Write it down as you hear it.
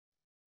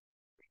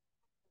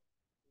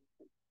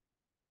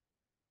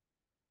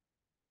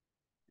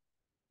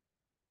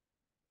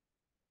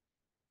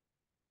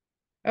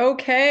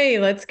Okay,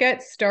 let's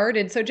get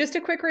started. So, just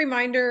a quick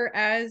reminder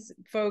as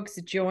folks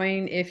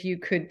join, if you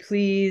could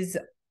please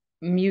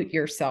mute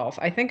yourself.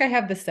 I think I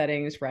have the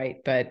settings right,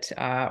 but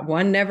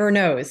one never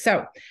knows.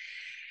 So,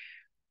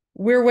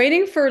 we're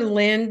waiting for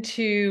Lynn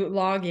to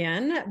log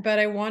in, but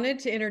I wanted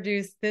to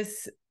introduce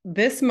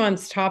this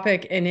month's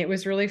topic, and it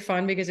was really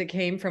fun because it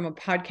came from a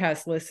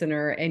podcast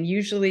listener, and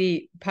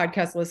usually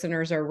podcast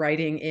listeners are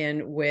writing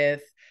in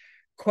with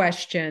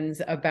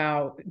questions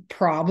about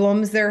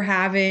problems they're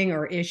having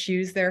or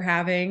issues they're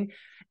having.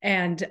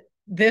 And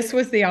this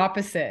was the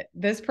opposite.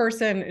 This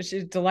person,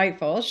 she's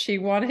delightful. She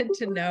wanted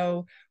to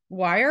know,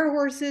 why are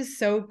horses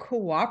so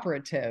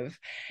cooperative?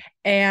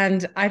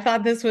 And I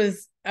thought this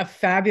was a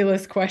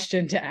fabulous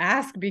question to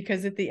ask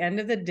because at the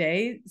end of the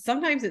day,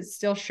 sometimes it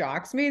still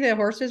shocks me that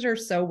horses are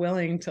so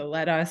willing to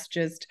let us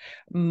just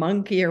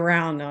monkey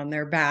around on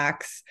their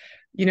backs,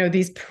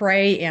 these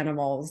prey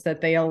animals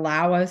that they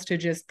allow us to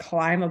just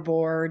climb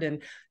aboard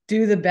and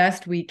do the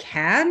best we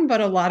can.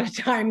 But a lot of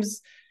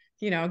times,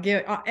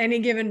 any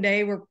given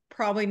day, we're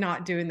probably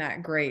not doing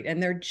that great.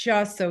 And they're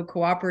just so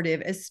cooperative,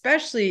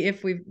 especially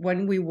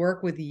when we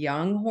work with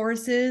young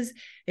horses.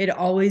 It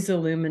always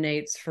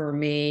illuminates for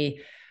me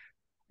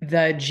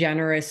the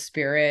generous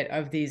spirit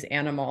of these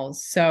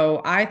animals.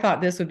 So I thought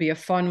this would be a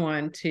fun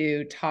one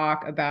to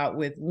talk about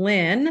with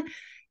Lynn.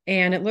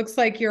 And it looks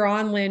like you're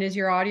on, Lynn. Is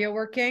your audio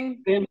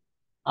working?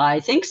 I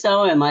think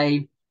so. Am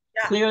I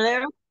Yeah. clear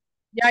there?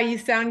 Yeah, you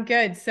sound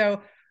good.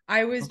 So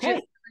I was just Okay.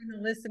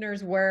 telling the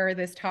listeners where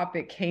this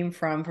topic came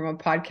from a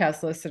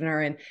podcast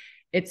listener. And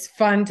it's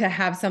fun to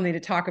have something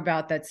to talk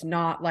about that's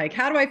not like,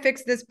 how do I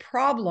fix this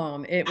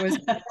problem? It was,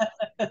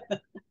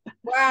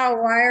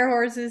 wow, why are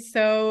horses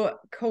so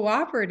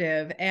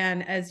cooperative?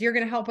 And as you're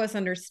going to help us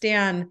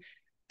understand,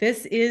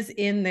 this is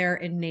in their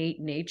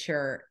innate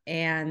nature.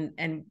 And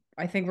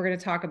I think we're going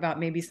to talk about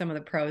maybe some of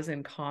the pros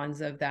and cons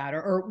of that,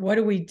 or what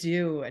do we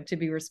do to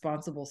be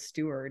responsible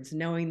stewards,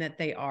 knowing that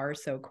they are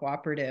so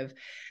cooperative.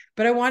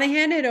 But I want to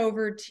hand it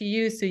over to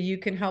you so you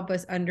can help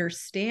us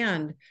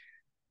understand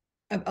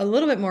a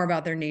little bit more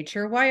about their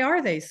nature. Why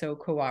are they so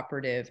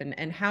cooperative?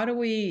 And how do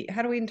we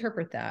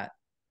interpret that?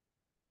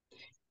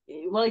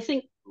 Well, I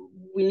think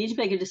we need to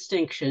make a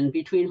distinction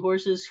between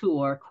horses who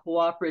are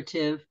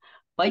cooperative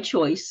by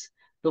choice,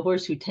 the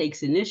horse who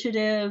takes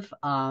initiative,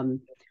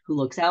 who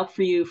looks out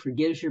for you,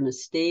 forgives your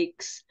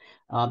mistakes.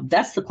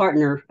 That's the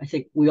partner I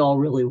think we all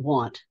really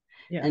want.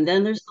 Yeah. And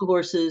then there's the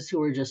horses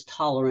who are just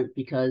tolerant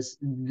because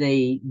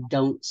they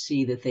don't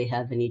see that they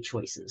have any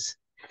choices.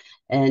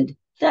 And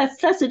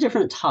that's a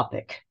different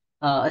topic,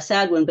 a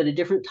sad one, but a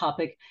different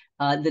topic.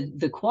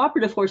 The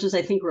cooperative horses,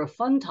 I think, are a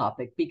fun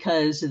topic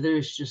because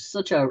there's just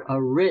such a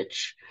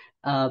rich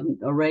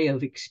array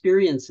of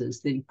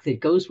experiences that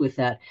goes with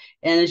that.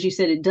 And as you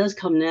said, it does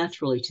come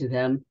naturally to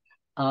them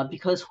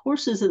because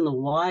horses in the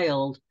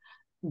wild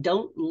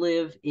don't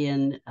live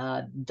in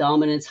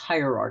dominance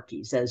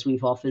hierarchies, as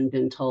we've often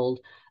been told.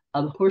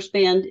 A horse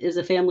band is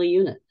a family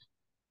unit,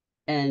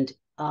 and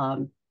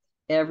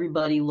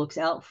everybody looks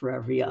out for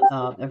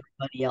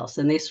everybody else,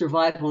 and they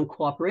survive on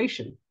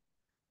cooperation,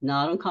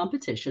 not on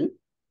competition.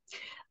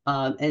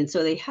 And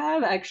so they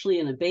have actually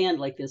in a band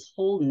like this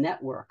whole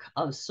network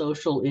of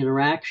social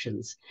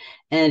interactions.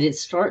 And it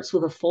starts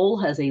with a foal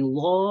has a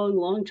long,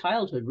 long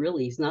childhood,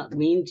 really. He's not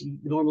weaned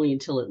normally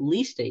until at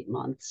least 8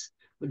 months,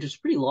 which is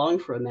pretty long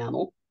for a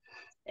mammal.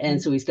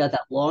 And so he's got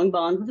that long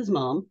bond with his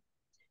mom.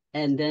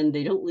 And then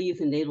they don't leave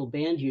the natal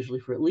band usually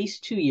for at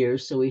least 2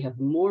 years. So we have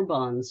more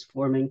bonds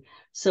forming.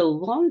 So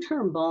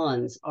long-term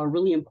bonds are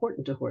really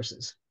important to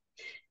horses.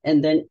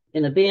 And then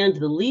in a band,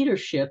 the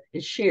leadership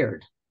is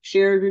shared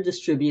or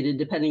distributed,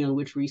 depending on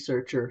which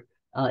researcher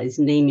is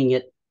naming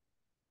it.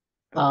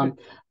 Okay.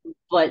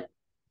 But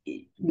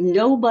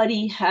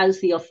nobody has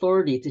the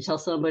authority to tell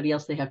somebody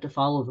else they have to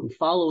follow them.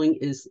 Following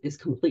is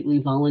completely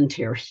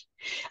voluntary.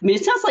 I mean,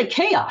 it sounds like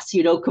chaos,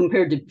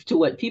 compared to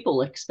what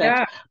people expect.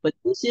 Yeah. But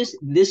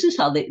this is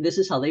how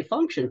they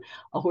function.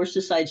 A horse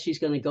decides she's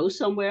going to go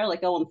somewhere,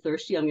 like, oh, I'm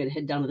thirsty, I'm going to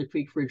head down to the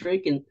creek for a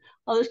drink, and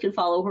others can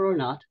follow her or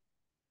not.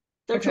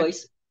 Their Okay.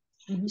 choice.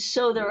 Mhm.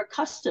 So they're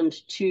accustomed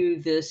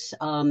to this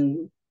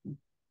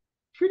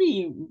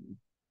pretty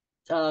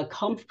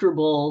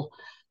comfortable.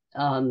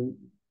 Um,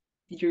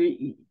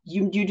 you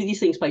do these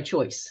things by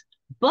choice,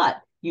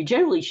 but you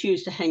generally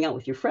choose to hang out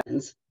with your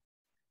friends,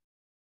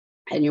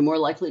 and you're more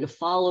likely to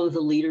follow the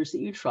leaders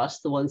that you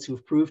trust, the ones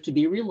who've proved to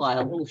be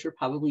reliable, which are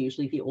probably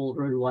usually the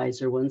older and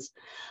wiser ones.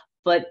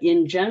 But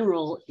in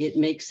general, it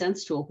makes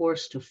sense to a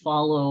horse to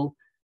follow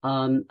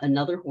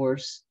another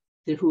horse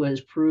who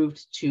has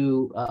proved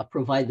to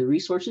provide the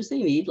resources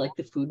they need, like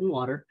the food and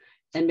water,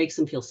 and makes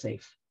them feel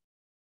safe.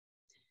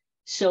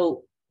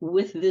 So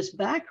with this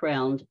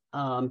background,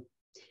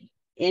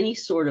 any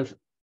sort of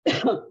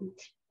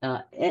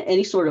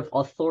any sort of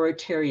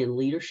authoritarian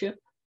leadership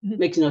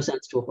makes no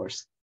sense to a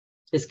horse.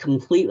 It's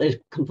completely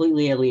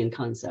alien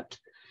concept.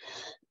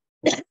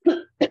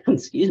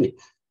 Excuse me.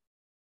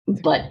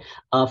 But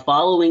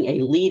following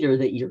a leader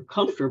that you're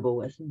comfortable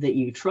with, that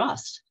you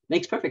trust,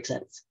 makes perfect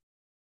sense.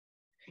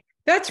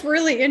 That's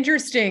really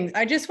interesting.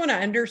 I just want to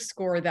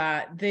underscore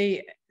that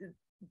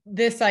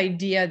this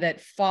idea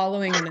that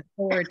following an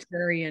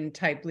authoritarian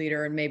type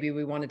leader, and maybe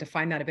we want to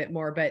define that a bit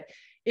more, but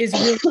is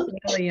really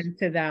alien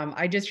to them.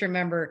 I just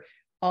remember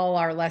all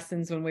our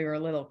lessons when we were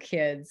little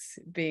kids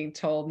being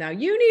told, now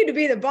you need to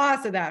be the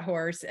boss of that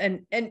horse.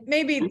 And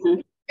maybe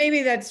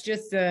maybe that's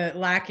just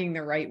lacking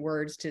the right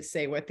words to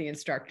say what the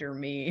instructor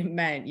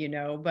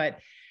meant, but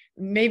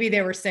maybe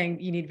they were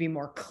saying you need to be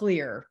more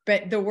clear.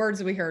 But the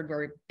words we heard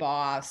were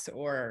boss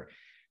or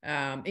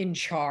in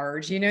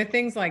charge,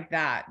 things like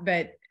that.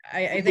 But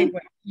I think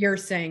what you're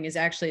saying is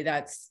actually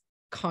that's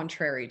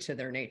contrary to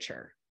their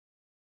nature.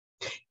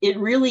 It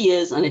really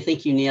is. And I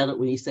think you nailed it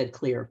when you said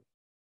clear.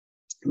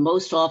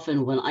 Most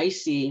often when I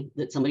see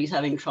that somebody's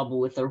having trouble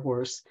with their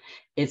horse,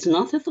 it's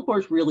not that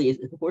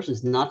the horse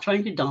is not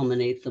trying to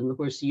dominate them. The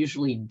horse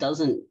usually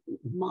doesn't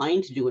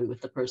mind doing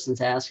what the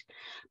person's asked,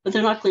 but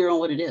they're not clear on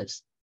what it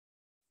is.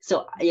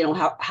 So,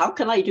 how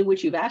can I do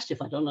what you've asked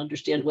if I don't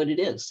understand what it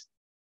is?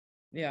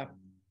 Yeah.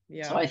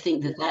 Yeah. So I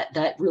think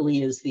that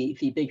really is the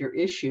bigger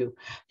issue.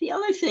 The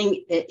other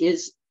thing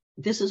is,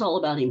 this is all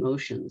about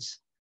emotions.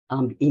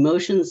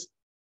 Emotions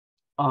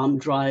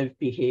drive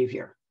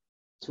behavior.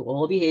 So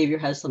all behavior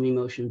has some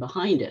emotion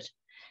behind it.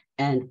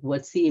 And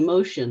what's the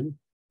emotion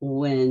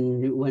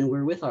when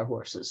we're with our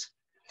horses?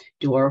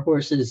 Do our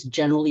horses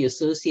generally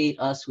associate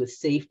us with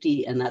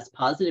safety, and that's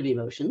positive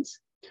emotions?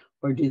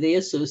 Or do they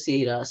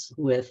associate us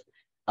with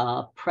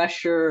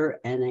pressure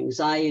and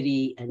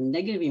anxiety and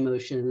negative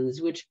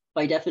emotions, which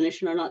by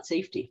definition are not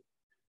safety?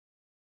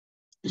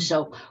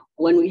 So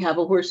when we have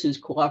a horse who's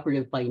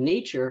cooperative by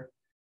nature,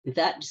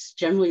 that's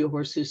generally a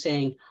horse who's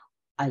saying,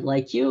 I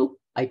like you,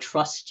 I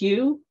trust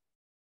you,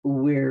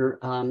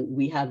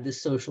 we have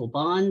this social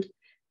bond.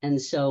 And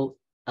so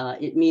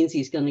it means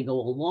he's going to go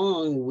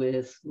along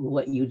with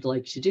what you'd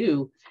like to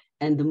do.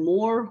 And the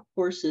more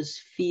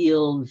horses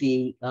feel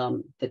the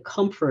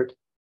comfort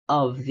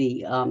of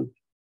the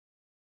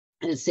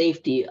and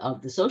safety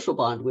of the social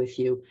bond with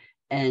you,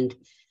 and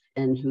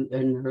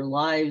her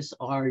lives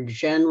are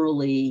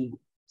generally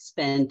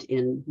spent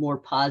in more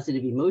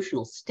positive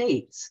emotional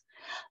states,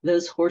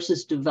 those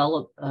horses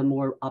develop a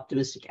more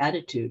optimistic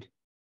attitude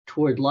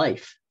toward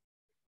life.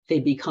 They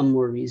become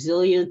more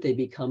resilient, they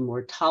become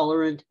more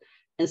tolerant.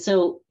 And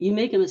so you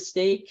make a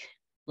mistake,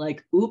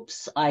 like,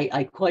 oops,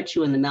 I caught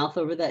you in the mouth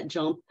over that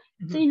jump.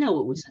 They know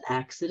it was an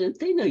accident.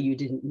 They know you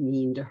didn't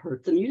mean to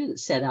hurt them. You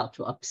didn't set out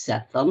to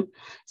upset them.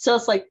 So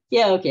it's like,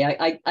 yeah,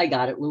 okay, I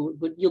got it.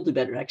 You'll do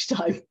better next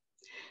time.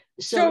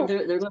 So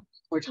they're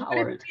more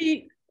tolerant.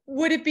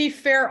 Would it be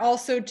fair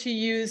also to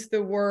use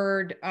the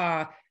word,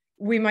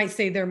 we might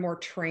say they're more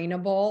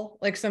trainable?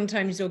 Like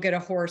sometimes you'll get a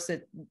horse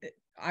that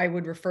I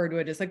would refer to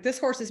it as like, this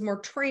horse is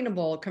more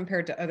trainable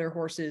compared to other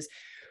horses.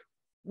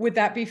 Would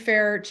that be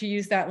fair to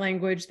use that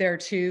language there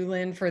too,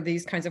 Lynn, for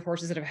these kinds of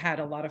horses that have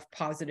had a lot of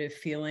positive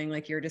feeling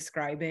like you're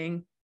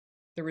describing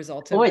the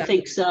result of that? I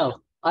think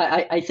so.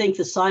 I think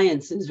the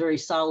science is very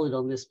solid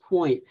on this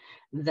point,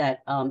 that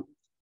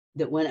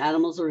that when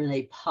animals are in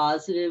a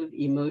positive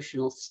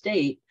emotional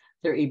state,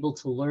 they're able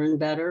to learn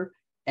better.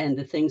 And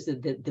the things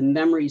that the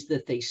memories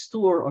that they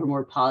store are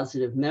more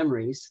positive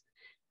memories.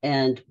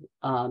 And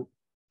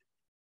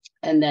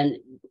then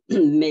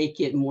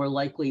make it more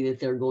likely that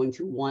they're going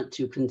to want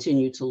to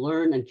continue to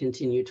learn and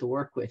continue to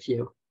work with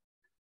you.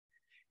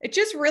 It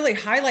just really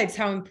highlights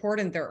how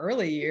important their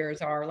early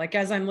years are. Like,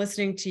 as I'm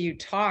listening to you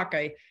talk,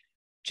 I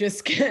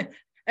just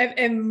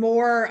am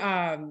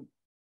more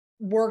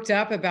worked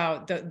up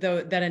about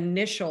that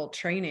initial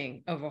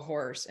training of a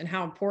horse and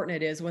how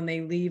important it is when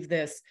they leave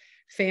this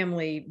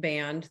family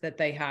band that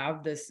they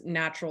have, this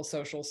natural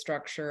social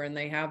structure, and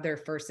they have their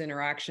first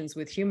interactions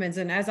with humans.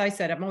 And as I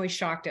said, I'm always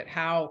shocked at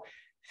how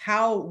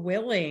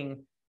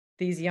willing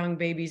these young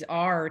babies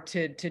are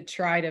to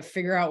try to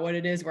figure out what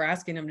it is we're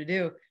asking them to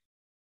do.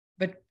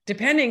 But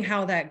depending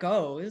how that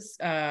goes,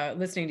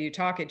 listening to you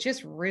talk, it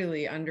just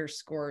really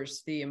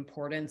underscores the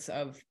importance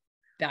of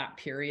that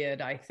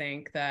period. I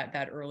think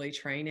that early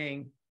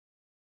training.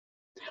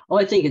 Oh,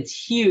 I think it's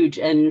huge.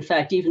 And in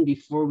fact, even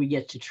before we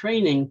get to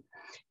training,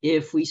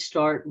 if we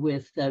start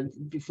with,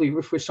 if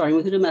we're starting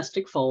with a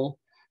domestic foal,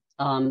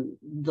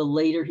 the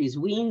later he's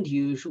weaned,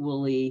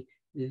 usually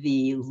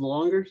the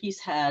longer he's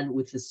had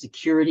with the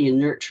security and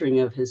nurturing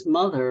of his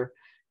mother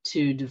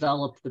to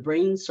develop the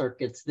brain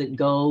circuits that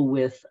go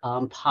with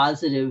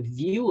positive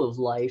view of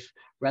life,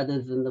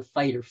 rather than the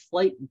fight or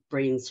flight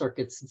brain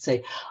circuits that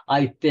say,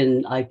 I've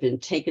been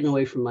taken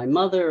away from my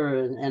mother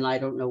and I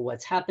don't know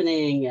what's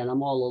happening and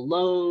I'm all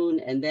alone.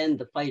 And then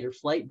the fight or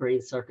flight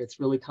brain circuits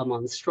really come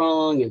on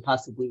strong and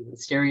possibly even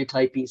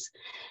stereotypies.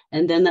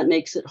 And then that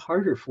makes it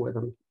harder for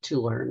them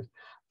to learn.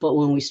 But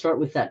when we start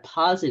with that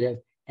positive,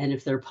 and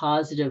if they're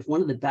positive,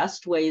 one of the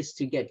best ways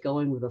to get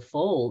going with a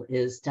foal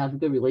is to have a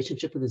good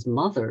relationship with his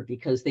mother,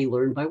 because they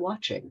learn by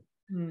watching.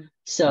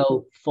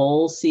 So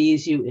foal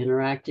sees you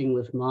interacting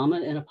with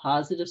mama in a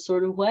positive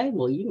sort of way.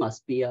 Well, you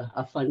must be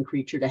a fun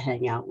creature to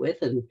hang out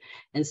with.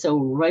 And so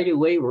right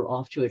away, we're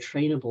off to a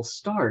trainable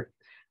start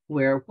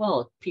where,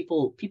 well,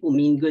 people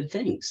mean good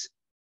things.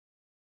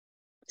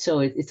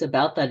 So it's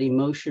about that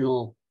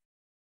emotional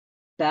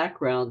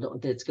background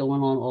that's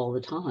going on all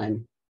the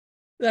time.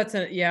 That's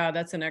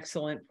an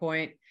excellent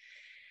point.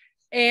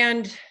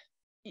 And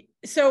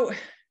so,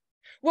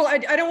 well, I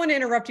don't want to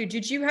interrupt you.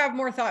 Did you have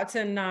more thoughts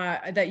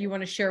that you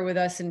want to share with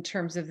us in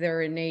terms of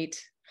their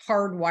innate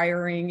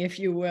hardwiring, if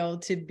you will,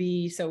 to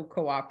be so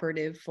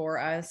cooperative for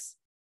us?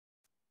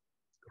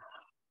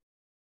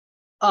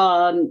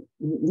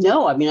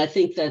 No, I mean, I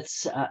think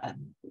that's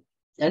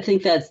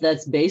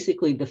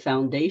basically the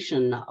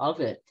foundation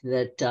of it.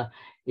 That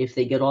if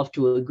they get off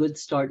to a good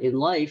start in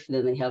life,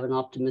 then they have an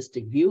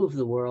optimistic view of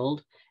the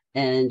world.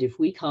 And if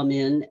we come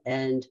in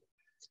and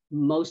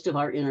most of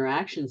our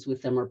interactions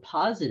with them are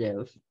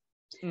positive,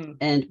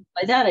 and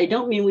by that I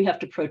don't mean we have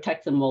to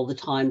protect them all the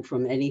time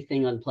from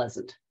anything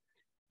unpleasant.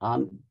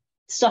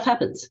 Stuff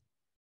happens.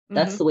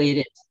 That's the way it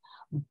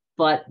is.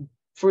 But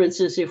for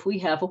instance, if we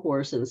have a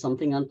horse and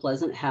something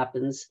unpleasant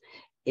happens,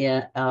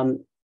 if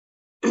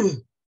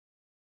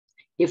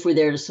we're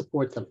there to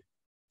support them,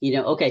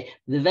 okay,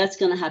 the vet's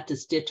going to have to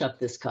stitch up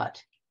this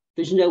cut.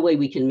 There's no way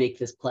we can make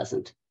this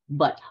pleasant,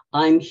 but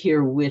I'm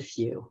here with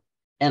you.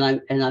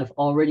 And I've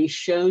already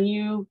shown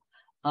you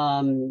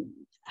how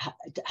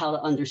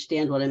to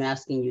understand what I'm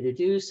asking you to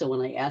do. So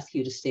when I ask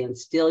you to stand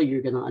still,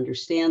 you're going to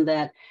understand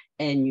that.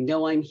 And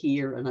I'm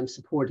here and I'm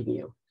supporting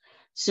you.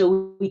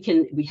 So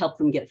we help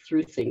them get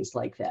through things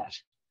like that.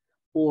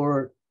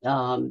 Or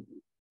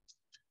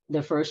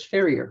the first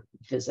farrier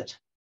visit.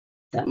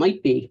 That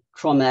might be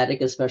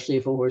traumatic, especially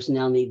if a horse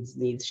now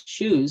needs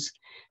shoes.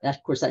 That,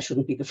 of course, that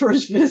shouldn't be the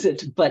first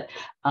visit. But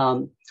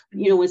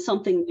when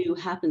something new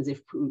happens,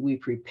 if we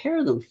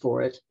prepare them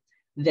for it,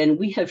 then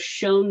we have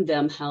shown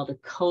them how to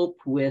cope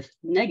with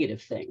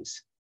negative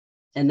things.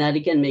 And that,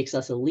 again, makes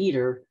us a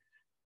leader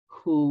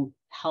who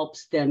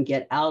helps them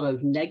get out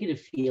of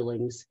negative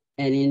feelings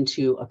and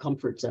into a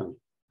comfort zone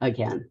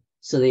again.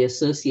 So they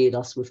associate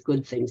us with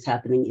good things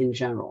happening in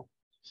general.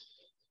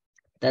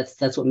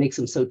 That's what makes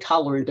them so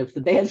tolerant of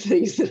the bad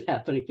things that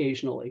happen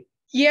occasionally.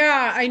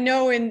 Yeah, I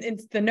know in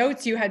the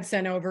notes you had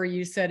sent over,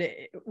 you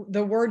said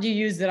the word you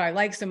used that I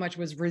like so much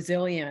was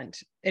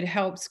resilient. It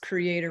helps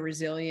create a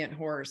resilient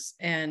horse.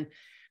 And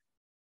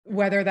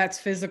whether that's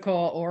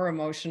physical or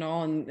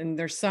emotional, and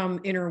there's some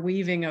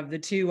interweaving of the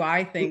two,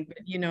 I think,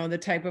 the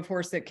type of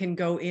horse that can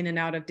go in and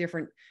out of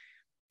different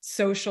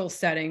social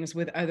settings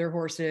with other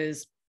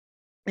horses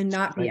and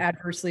not be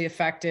adversely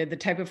affected, the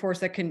type of horse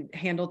that can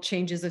handle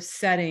changes of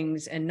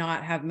settings and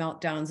not have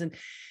meltdowns. And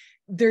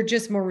they're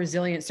just more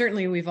resilient.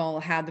 Certainly we've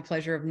all had the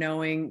pleasure of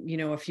knowing,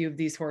 a few of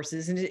these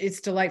horses, and it's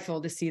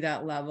delightful to see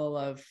that level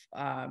of,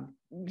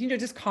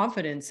 just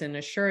confidence and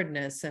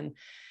assuredness. And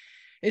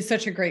it's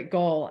such a great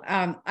goal.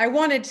 I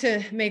wanted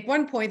to make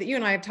one point that you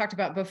and I have talked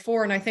about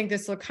before, and I think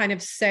this will kind of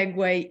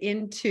segue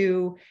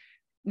into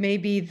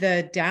maybe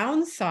the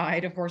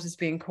downside of horses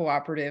being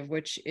cooperative,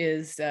 which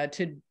is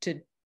to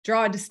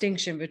draw a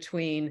distinction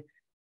between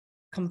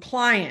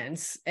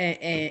compliance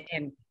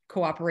and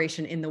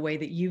cooperation in the way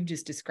that you've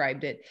just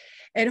described it.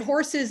 And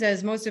horses,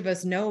 as most of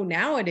us know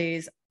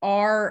nowadays,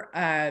 are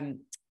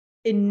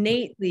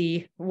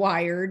innately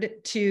wired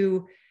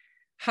to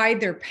hide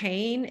their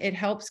pain. It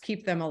helps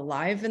keep them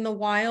alive in the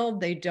wild.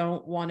 They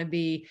don't want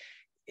to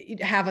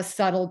have a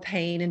subtle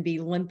pain and be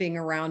limping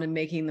around and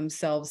making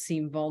themselves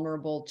seem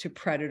vulnerable to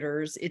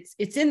predators.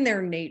 It's in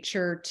their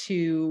nature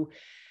to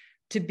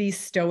be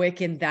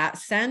stoic in that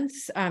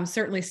sense.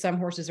 Certainly some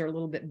horses are a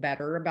little bit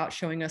better about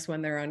showing us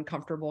when they're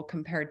uncomfortable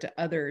compared to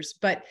others.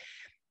 But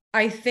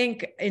I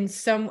think in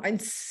some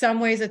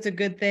ways it's a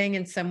good thing.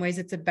 In some ways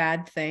it's a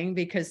bad thing,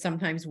 because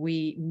sometimes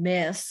we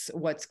miss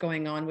what's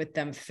going on with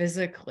them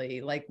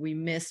physically. Like we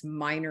miss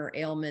minor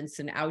ailments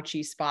and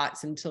ouchy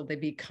spots until they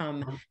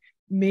become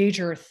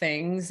major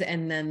things.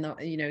 And then,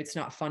 it's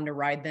not fun to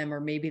ride them, or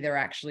maybe they're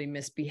actually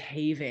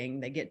misbehaving.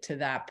 They get to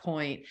that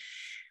point.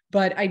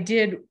 But I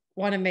did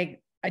want to make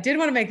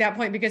that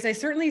point, because I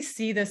certainly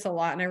see this a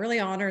lot, and I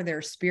really honor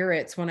their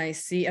spirits when I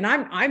see, and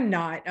I'm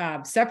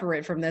not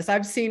separate from this.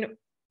 I've seen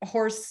a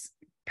horse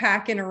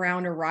packing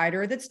around a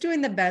rider that's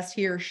doing the best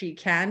he or she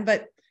can,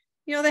 but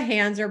the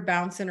hands are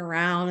bouncing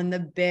around and the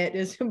bit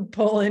is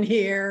pulling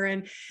here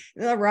and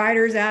the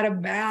rider's out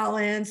of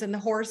balance and the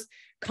horse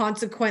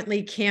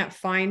consequently can't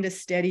find a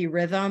steady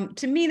rhythm.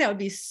 To me, that would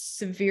be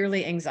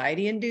severely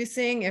anxiety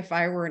inducing if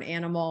I were an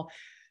animal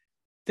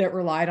that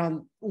relied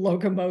on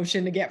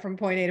locomotion to get from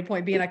point A to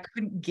point B, and I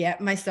couldn't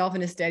get myself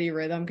in a steady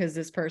rhythm because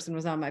this person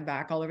was on my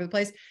back all over the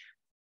place.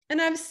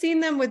 And I've seen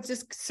them with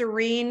just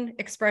serene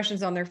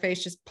expressions on their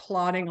face, just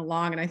plodding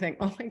along. And I think,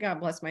 oh my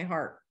God, bless my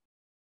heart.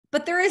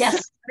 But there is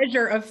a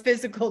measure of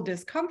physical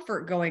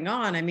discomfort going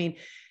on. I mean,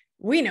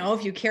 we know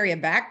if you carry a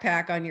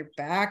backpack on your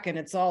back and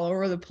it's all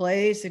over the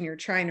place and you're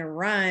trying to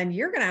run,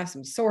 you're going to have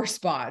some sore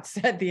spots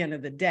at the end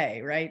of the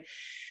day, right?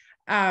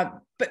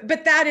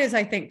 But that is,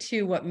 I think,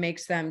 too, what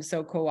makes them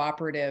so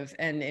cooperative,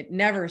 and it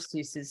never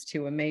ceases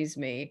to amaze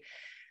me.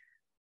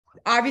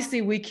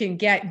 Obviously, we can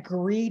get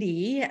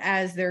greedy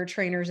as their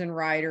trainers and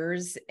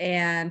riders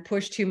and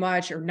push too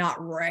much or not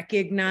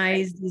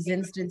recognize these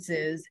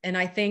instances. And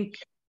I think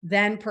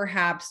then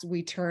perhaps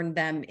we turn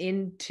them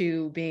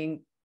into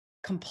being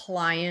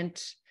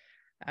compliant,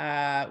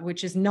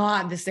 which is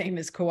not the same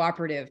as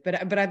cooperative.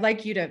 But I'd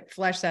like you to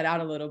flesh that out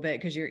a little bit,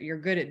 because you're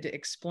good at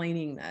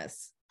explaining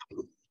this.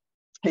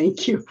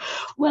 Thank you.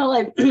 Well,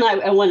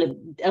 I want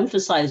to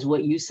emphasize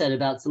what you said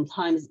about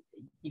sometimes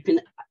you can.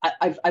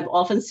 I've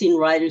often seen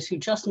riders who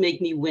just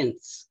make me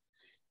wince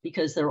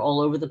because they're all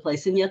over the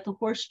place, and yet the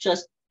horse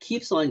just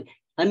keeps on.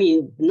 I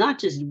mean, not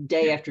just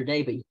day after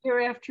day, but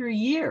year after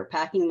year,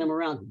 packing them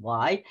around.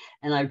 Why?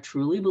 And I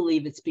truly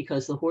believe it's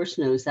because the horse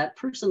knows that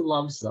person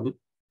loves them,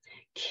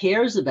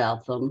 cares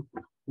about them,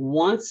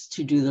 wants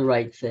to do the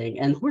right thing.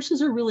 And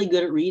horses are really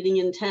good at reading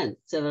intent.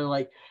 So they're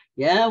like,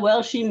 yeah,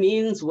 well, she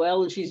means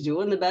well, and she's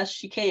doing the best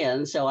she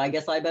can. So I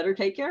guess I better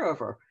take care of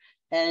her.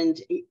 And,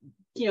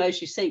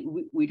 as you say,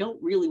 we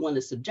don't really want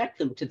to subject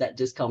them to that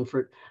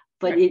discomfort,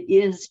 but right. It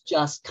is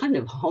just kind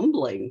of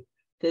humbling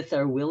that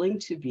they're willing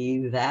to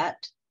be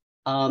that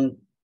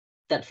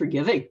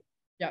forgiving,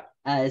 yeah,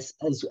 as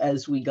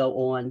we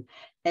go on.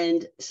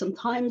 And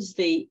sometimes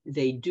they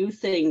do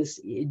things.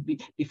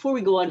 Before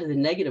we go on to the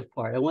negative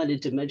part, I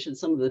wanted to mention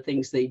some of the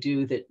things they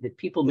do that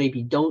people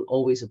maybe don't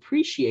always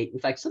appreciate. In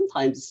fact,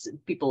 sometimes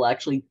people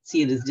actually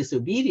see it as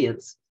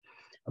disobedience.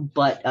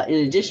 But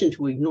in addition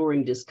to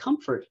ignoring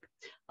discomfort,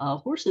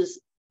 horses,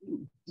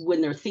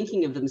 when they're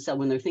thinking of themselves,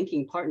 when they're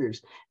thinking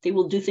partners, they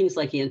will do things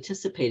like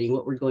anticipating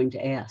what we're going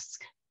to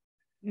ask.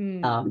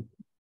 And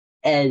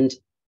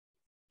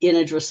in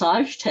a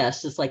dressage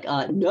test, it's like,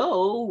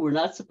 no, we're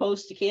not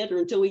supposed to canter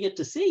until we get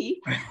to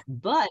see.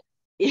 But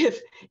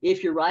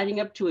if you're riding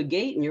up to a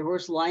gate and your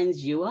horse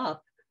lines you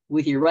up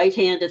with your right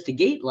hand at the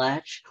gate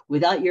latch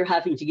without your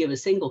having to give a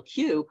single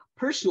cue,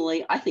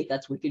 personally, I think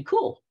that's wicked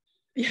cool.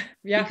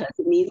 Yeah. Because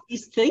it means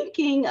he's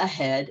thinking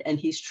ahead and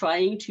he's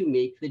trying to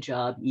make the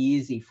job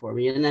easy for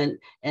me.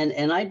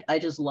 And I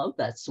just love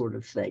that sort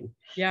of thing.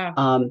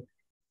 Yeah.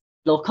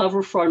 They'll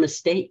cover for our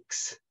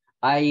mistakes.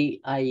 I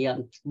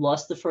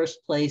lost the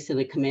first place in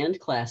a command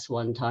class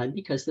one time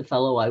because the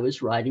fellow I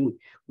was riding,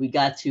 we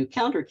got to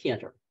counter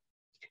canter.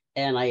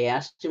 And I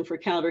asked him for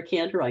counter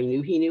canter. I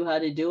knew he knew how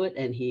to do it.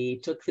 And he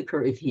took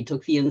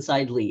the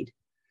inside lead.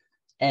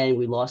 And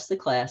we lost the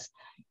class.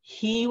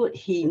 He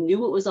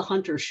knew it was a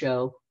hunter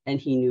show,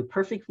 and he knew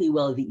perfectly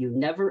well that you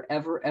never,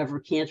 ever, ever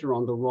canter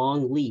on the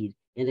wrong lead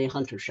in a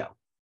hunter show.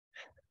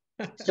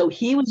 So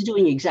he was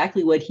doing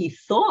exactly what he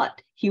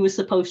thought he was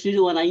supposed to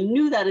do. And I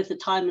knew that at the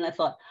time. And I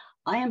thought,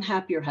 I am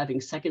happier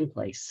having second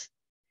place,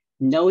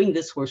 knowing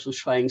this horse was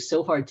trying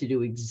so hard to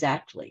do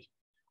exactly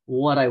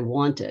what I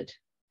wanted,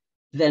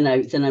 than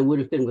I would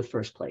have been with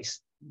first place.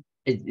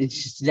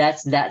 It's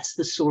just, that's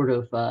the sort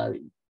of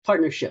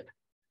partnership,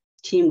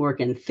 teamwork,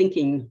 and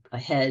thinking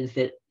ahead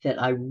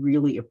that I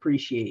really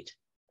appreciate.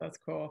 That's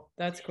cool.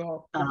 That's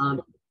cool.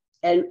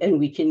 And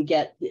we can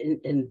get,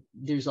 and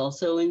there's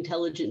also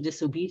intelligent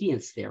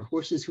disobedience there.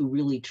 Horses who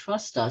really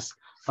trust us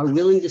are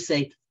willing to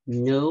say,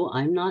 no,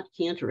 I'm not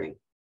cantering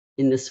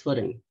in this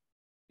footing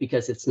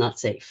because it's not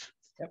safe.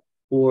 Yep.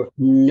 Or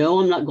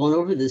no, I'm not going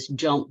over this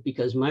jump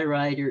because my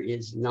rider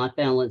is not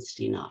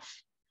balanced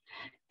enough.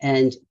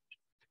 And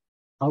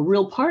a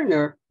real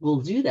partner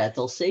will do that.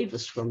 They'll save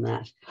us from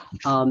that.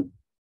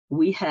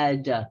 We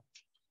had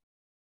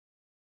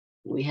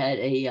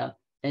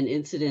an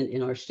incident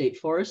in our state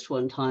forest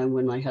one time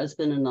when my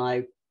husband and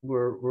I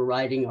were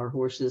riding our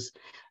horses.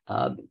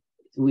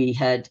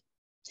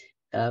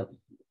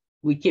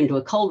 We came to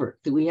a culvert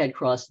that we had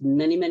crossed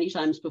many, many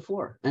times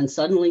before, and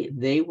suddenly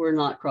they were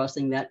not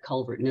crossing that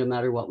culvert no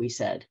matter what we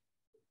said.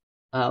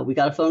 We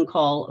got a phone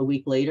call a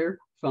week later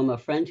from a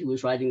friend who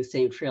was riding the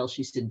same trail.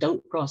 She said,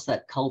 don't cross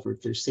that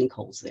culvert. There's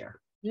sinkholes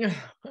there. Yeah.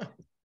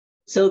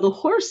 So the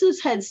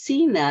horses had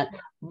seen that,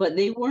 but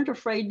they weren't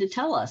afraid to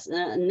tell us,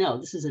 no,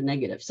 this is a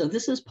negative. So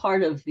this is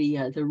part of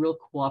the real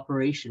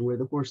cooperation where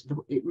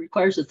it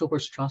requires that the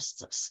horse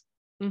trusts us.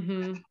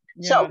 Mm-hmm.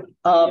 Yeah.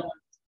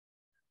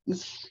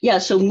 So,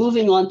 so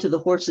moving on to the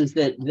horses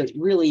that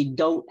really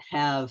don't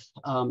have,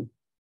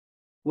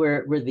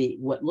 where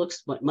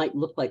what might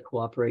look like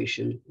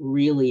cooperation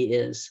really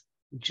is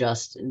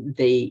just,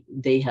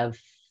 they have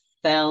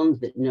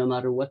found that no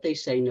matter what they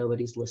say,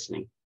 nobody's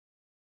listening.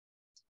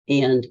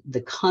 And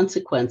the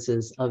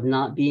consequences of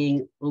not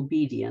being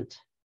obedient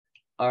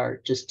are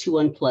just too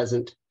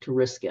unpleasant to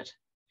risk it.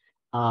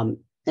 And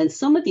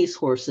some of these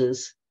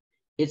horses,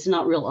 it's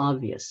not real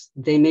obvious.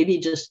 This may be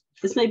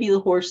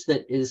the horse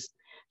that is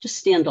just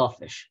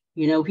standoffish.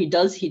 He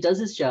does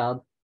his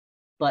job,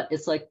 but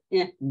it's like,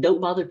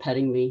 don't bother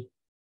petting me.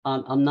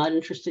 I'm not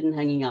interested in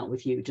hanging out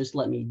with you. Just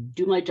let me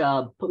do my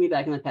job, put me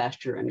back in the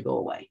pasture, and go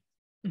away.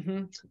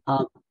 Mm-hmm.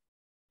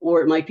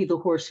 Or it might be the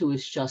horse who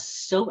is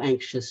just so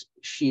anxious,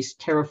 she's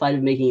terrified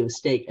of making a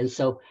mistake. And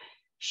so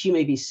she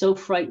may be so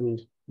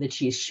frightened that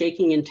she's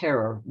shaking in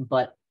terror,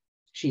 but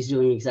she's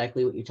doing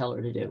exactly what you tell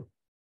her to do.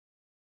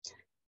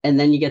 And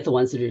then you get the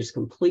ones that are just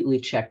completely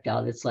checked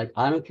out. It's like,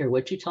 I don't care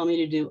what you tell me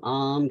to do,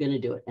 I'm going to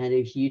do it. And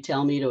if you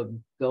tell me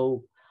to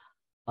go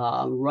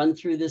run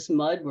through this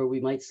mud where we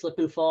might slip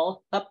and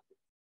fall,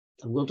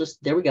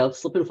 there we go,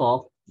 slip and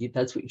fall.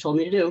 That's what you told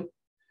me to do.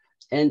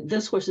 And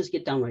those horses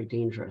get downright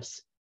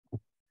dangerous.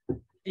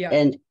 Yeah.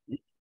 And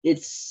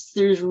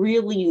there's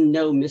really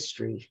no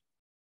mystery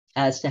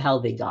as to how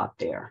they got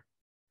there.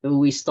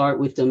 We start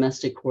with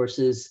domestic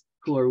horses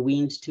who are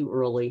weaned too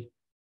early,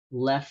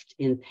 left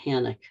in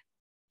panic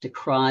to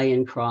cry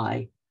and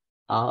cry.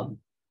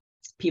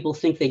 People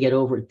think they get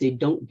over it. They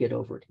don't get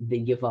over it. They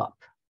give up.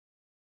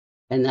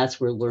 And that's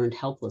where learned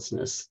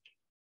helplessness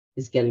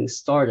is getting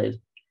started.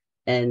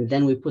 And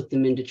then we put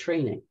them into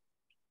training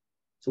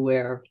to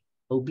where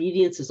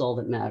obedience is all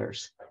that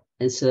matters.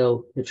 And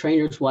so the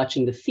trainer's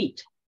watching the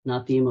feet,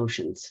 not the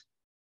emotions.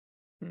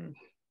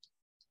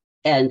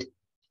 And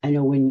I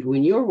know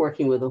when you're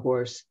working with a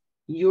horse,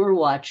 you're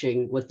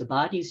watching what the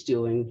body's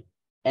doing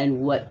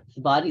and what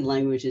the body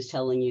language is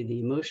telling you the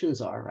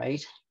emotions are,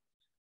 right?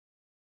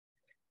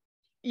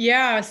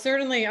 Yeah,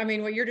 certainly. I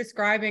mean, what you're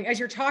describing, as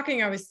you're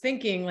talking, I was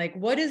thinking, like,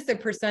 what is the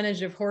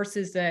percentage of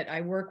horses that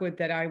I work with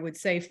that I would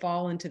say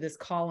fall into this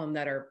column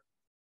that are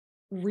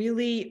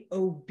really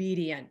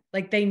obedient?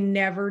 Like they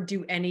never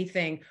do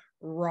anything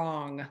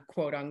wrong,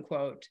 quote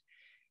unquote.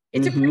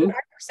 It's a pretty high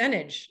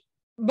percentage,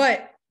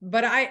 but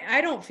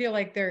I don't feel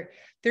like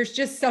there's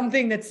just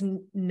something that's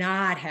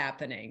not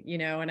happening, you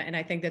know? And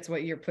I think that's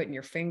what you're putting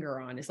your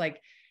finger on. It's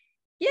like,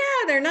 yeah,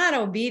 they're not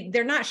obedient.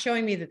 They're not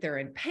showing me that they're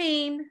in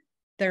pain.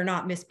 They're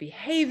not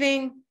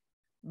misbehaving,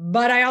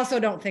 but I also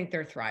don't think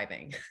they're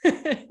thriving.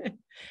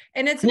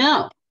 And it's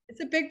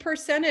a big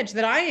percentage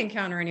that I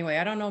encounter anyway.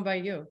 I don't know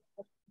about you.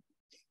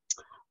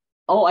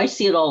 Oh, I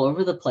see it all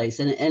over the place.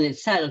 And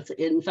it's sad.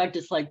 In fact,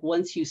 it's like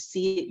once you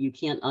see it, you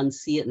can't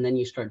unsee it. And then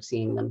you start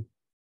seeing them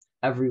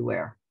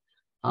everywhere.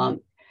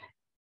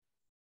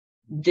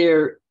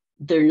 They're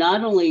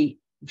not only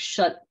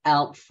shut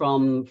out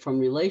from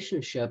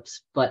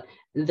relationships, but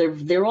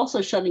they're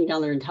also shutting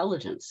down their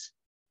intelligence,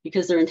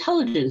 because their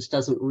intelligence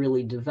doesn't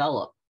really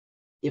develop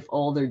if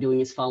all they're doing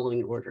is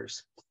following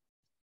orders.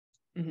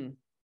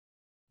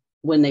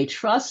 When they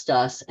trust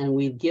us and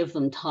we give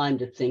them time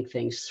to think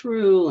things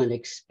through and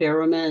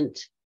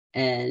experiment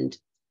and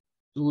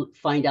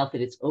find out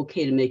that it's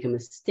okay to make a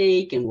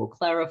mistake, and we'll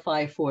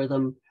clarify for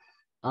them,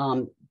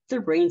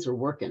 their brains are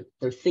working,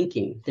 they're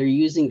thinking, they're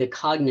using the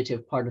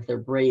cognitive part of their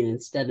brain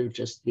instead of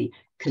just the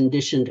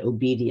conditioned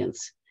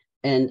obedience.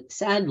 And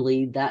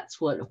sadly, that's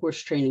what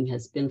horse training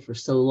has been for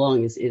so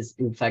long, is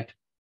in fact,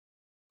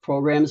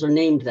 programs are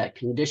named that,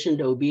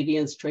 conditioned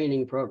obedience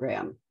training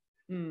program.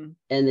 And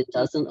it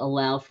doesn't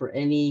allow for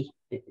any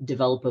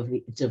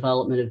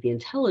development of the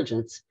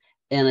intelligence.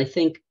 And I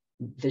think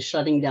the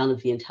shutting down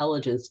of the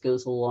intelligence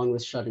goes along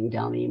with shutting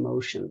down the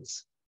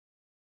emotions.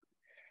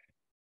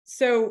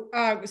 So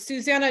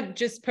Susanna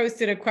just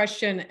posted a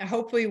question.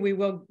 Hopefully we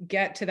will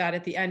get to that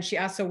at the end. She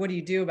asked, so what do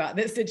you do about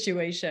this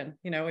situation?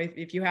 You know,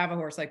 if you have a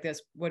horse like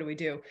this, what do we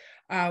do?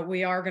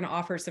 We are going to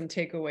offer some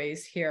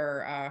takeaways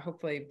here,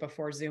 hopefully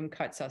before Zoom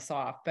cuts us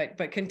off, but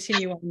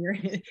continue on your,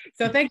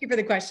 so thank you for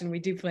the question. We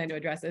do plan to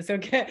address this. So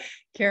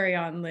carry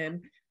on,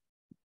 Lynn.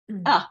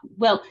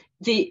 Well,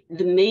 the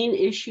main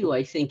issue,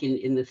 I think,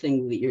 in the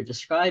thing that you're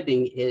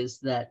describing is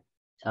that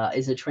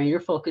is a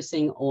trainer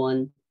focusing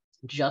on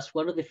just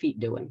what are the feet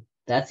doing?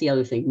 That's the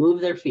other thing. Move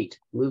their feet,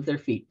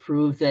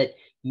 prove that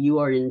you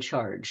are in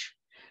charge.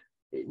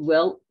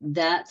 Well,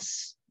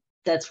 that's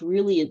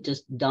really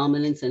just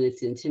dominance, and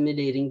it's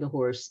intimidating the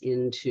horse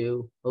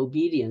into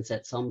obedience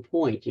at some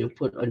point. You know,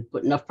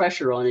 put enough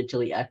pressure on it until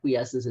he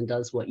acquiesces and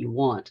does what you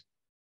want.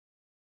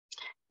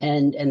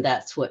 And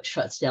that's what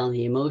shuts down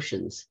the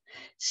emotions.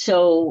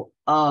 So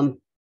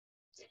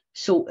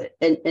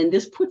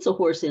this puts a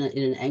horse in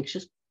an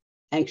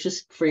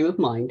anxious frame of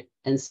mind.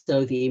 And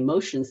so the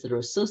emotions that are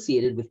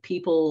associated with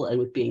people and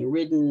with being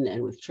ridden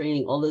and with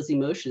training, all those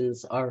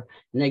emotions are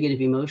negative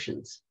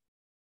emotions.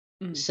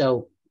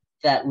 So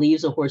that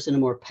leaves a horse in a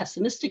more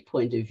pessimistic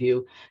point of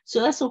view.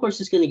 So that's the horse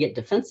is going to get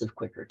defensive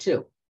quicker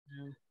too.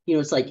 You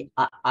know, it's like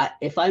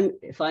if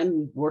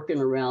I'm working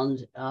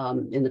around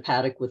in the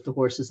paddock with the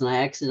horses and I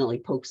accidentally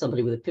poke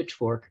somebody with a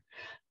pitchfork,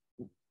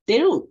 they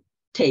don't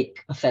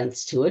take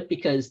offense to it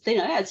because they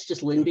know it's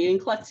just Lynn being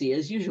klutzy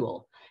as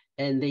usual.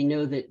 And they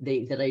know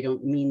that I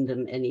don't mean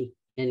them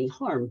any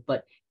harm.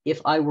 But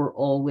if I were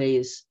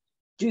always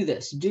do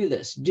this,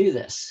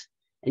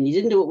 and you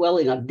didn't do it well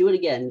enough, do it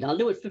again, I'll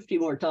do it 50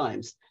 more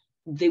times,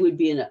 they would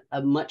be in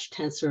a much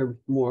tenser,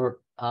 more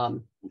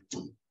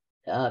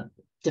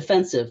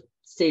defensive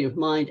state of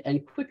mind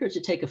and quicker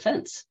to take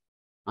offense,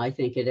 I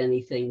think, at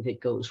anything that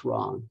goes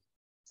wrong.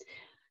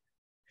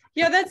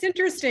 Yeah, that's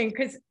interesting,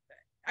 because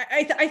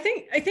I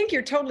think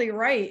you're totally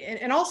right.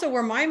 And also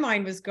where my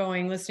mind was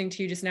going listening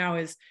to you just now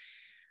is,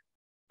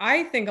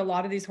 I think a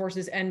lot of these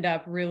horses end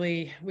up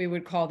really, we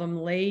would call them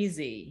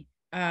lazy.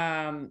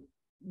 They're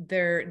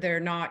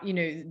not, you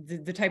know,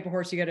 the type of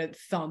horse you got to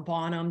thump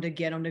on them to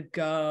get them to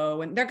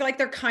go. And they're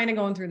kind of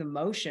going through the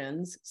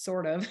motions,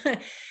 sort of,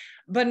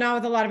 but not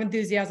with a lot of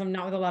enthusiasm,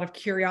 not with a lot of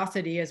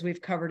curiosity, as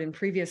we've covered in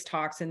previous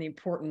talks, and the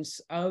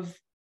importance of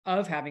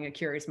having a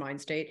curious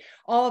mind state.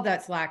 All of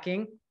that's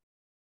lacking.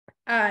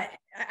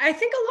 I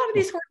think a lot of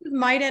these horses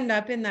might end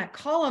up in that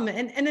column.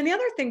 And then the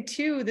other thing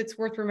too, that's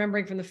worth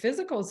remembering from the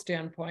physical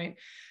standpoint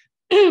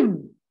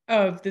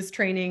of this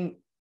training,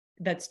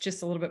 that's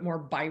just a little bit more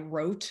by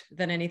rote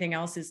than anything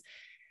else, is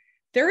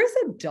there is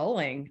a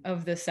dulling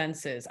of the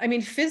senses. I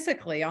mean,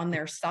 physically on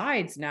their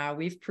sides now,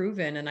 we've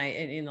proven, and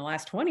in the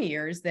last 20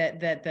 years, that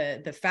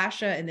the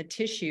fascia and the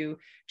tissue,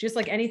 just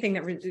like anything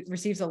that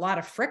receives a lot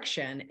of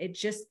friction, it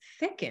just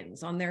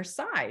thickens on their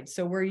sides.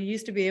 So where you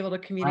used to be able to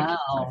communicate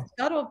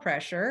subtle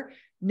pressure,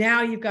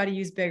 now you've got to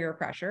use bigger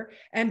pressure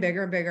and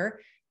bigger and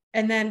bigger.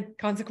 And then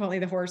consequently,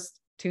 the horse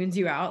tunes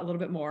you out a little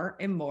bit more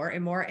and more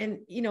and more. And,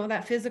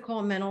 that physical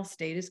and mental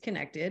state is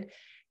connected.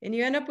 And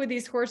you end up with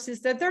these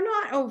horses that they're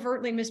not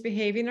overtly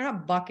misbehaving. They're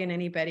not bucking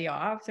anybody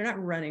off. They're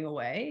not running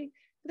away.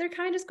 They're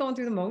kind of just going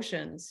through the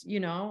motions,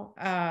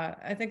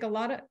 I think a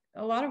lot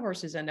of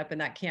horses end up in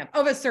that camp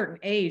of a certain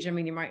age. I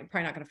mean, you're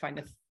probably not going to find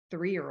a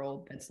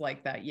 3-year-old that's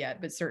like that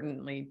yet, but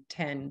certainly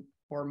 10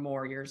 or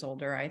more years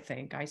older, I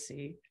think I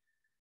see.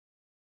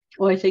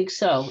 Well, I think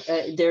so.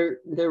 They're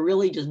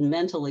really just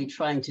mentally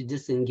trying to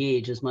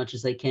disengage as much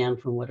as they can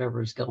from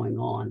whatever's going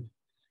on.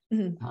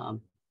 Mm-hmm.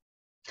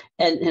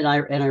 And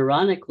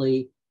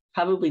ironically,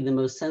 probably the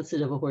most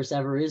sensitive a horse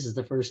ever is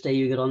the first day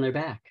you get on their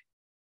back.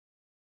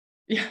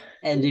 Yeah.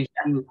 And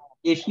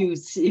if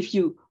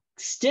you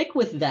stick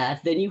with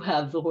that, then you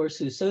have the horse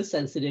who's so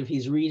sensitive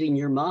he's reading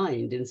your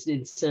mind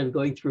instead of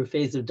going through a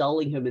phase of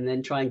dulling him and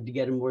then trying to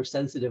get him more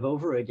sensitive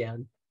over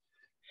again.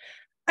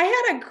 I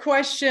had a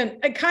question,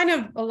 kind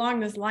of along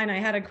this line. I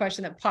had a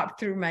question that popped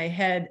through my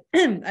head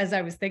as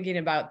I was thinking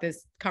about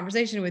this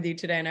conversation with you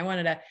today, and I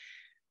wanted to,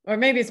 or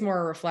maybe it's more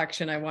a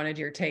reflection, I wanted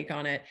your take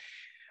on it.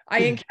 I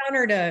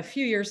encountered a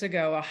few years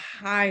ago a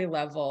high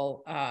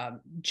level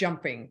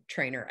jumping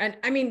trainer. And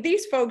I mean,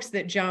 these folks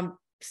that jump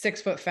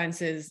 6-foot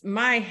fences,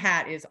 my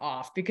hat is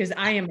off, because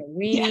I am a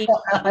weenie.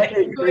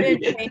 It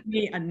couldn't take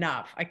me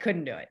enough. I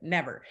couldn't do it,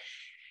 never.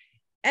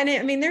 And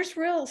there's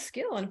real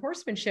skill and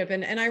horsemanship.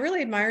 And I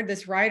really admired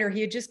this rider.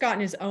 He had just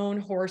gotten his own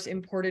horse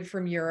imported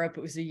from Europe.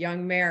 It was a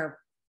young mare.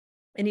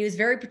 And he was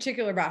very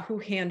particular about who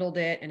handled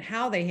it and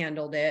how they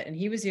handled it. And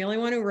he was the only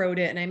one who rode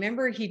it. And I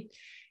remember he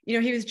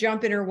was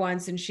jumping her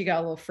once and she got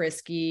a little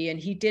frisky, and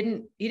he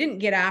didn't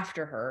get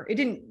after her. It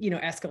didn't,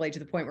 escalate to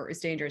the point where it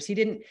was dangerous. He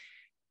didn't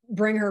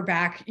bring her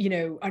back,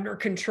 under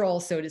control,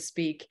 so to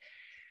speak.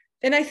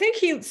 And I think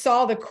he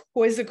saw the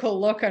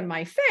quizzical look on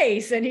my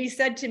face, and he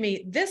said to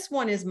me, "This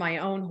one is my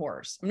own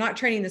horse. I'm not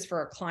training this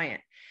for a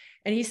client."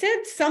 And he said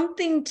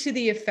something to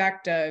the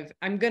effect of,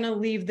 "I'm going to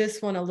leave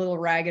this one a little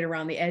ragged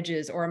around the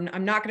edges, or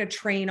I'm not going to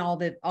train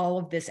all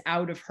of this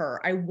out of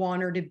her. I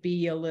want her to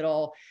be a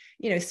little,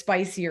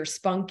 spicy or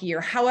spunky,"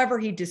 or however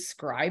he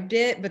described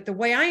it. But the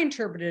way I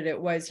interpreted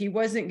it was he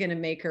wasn't going to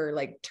make her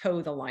like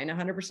toe the line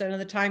 100% of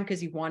the time,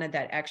 because he wanted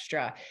that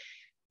extra.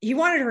 He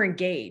wanted her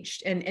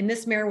engaged. And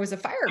this mare was a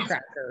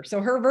firecracker.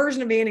 So her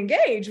version of being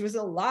engaged was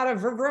a lot of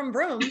vroom,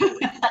 vroom.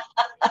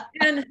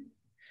 And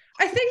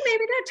I think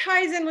maybe that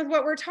ties in with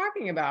what we're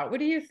talking about.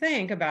 What do you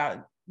think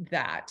about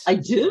that? I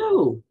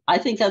do. I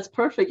think that's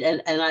perfect.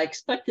 And I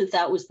expect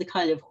that was the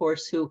kind of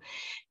horse who,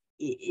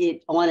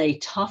 on a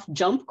tough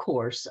jump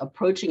course,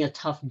 approaching a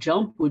tough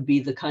jump, would be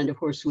the kind of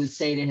horse who would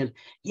say to him,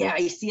 "Yeah,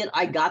 I see it.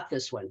 I got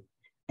this one.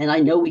 And I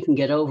know we can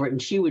get over it."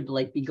 And she would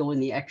be going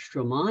the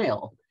extra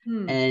mile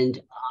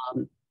and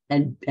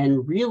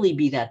really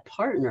be that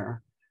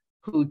partner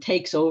who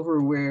takes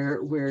over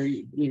where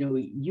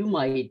you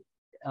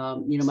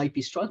might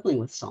be struggling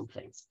with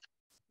something.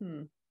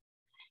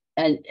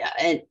 And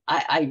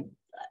I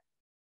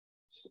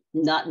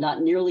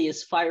not nearly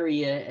as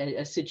fiery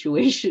a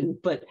situation,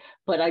 but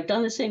I've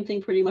done the same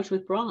thing pretty much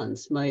with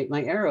Bronze, my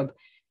Arab.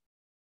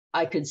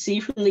 I could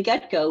see from the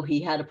get-go he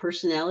had a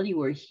personality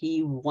where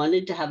he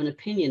wanted to have an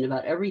opinion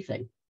about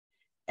everything,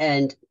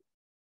 and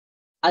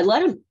I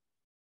let him.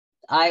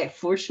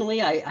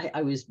 Fortunately,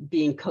 I was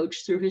being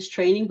coached through his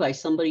training by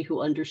somebody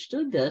who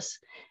understood this,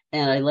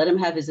 and I let him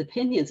have his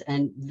opinions.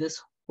 And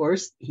this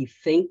horse, he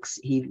thinks,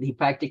 he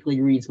practically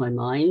reads my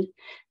mind,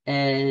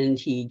 and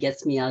he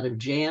gets me out of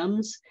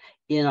jams.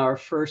 In our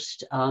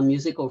first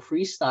musical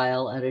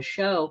freestyle at a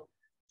show,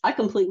 I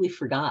completely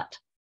forgot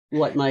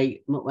what my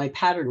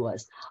pattern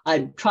was.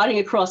 I'm trotting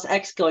across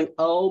X going,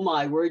 "Oh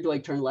my word, do I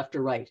turn left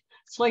or right?"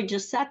 So I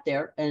just sat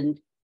there, and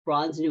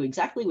Bronze knew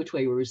exactly which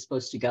way we were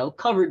supposed to go,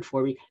 covered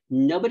for me.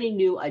 Nobody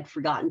knew I'd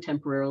forgotten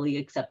temporarily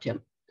except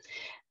him.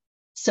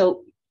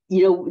 So,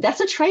 that's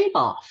a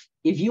trade-off.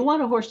 If you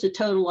want a horse to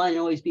toe the line and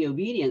always be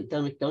obedient,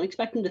 don't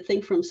expect him to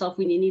think for himself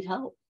when you need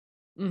help.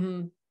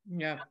 Mm-hmm.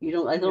 Yeah.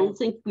 I don't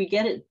think we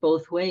get it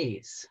both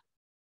ways.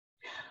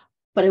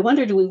 But I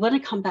wonder, do we want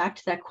to come back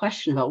to that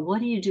question about what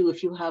do you do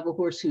if you have a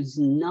horse who's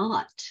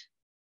not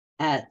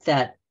at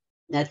that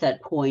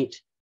point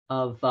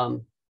of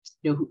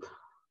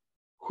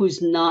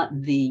who's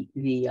not the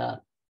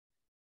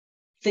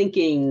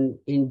thinking,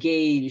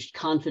 engaged,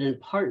 confident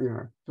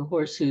partner, the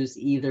horse who's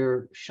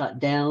either shut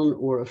down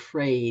or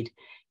afraid?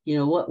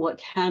 What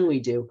can we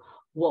do?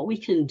 What we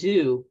can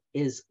do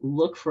is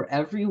look for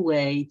every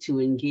way to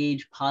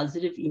engage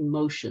positive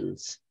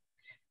emotions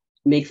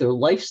make their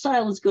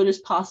lifestyle as good as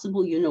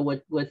possible. You know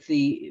what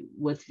the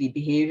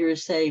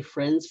behaviors say: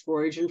 friends,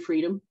 forage, and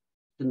freedom,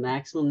 the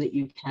maximum that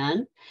you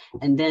can.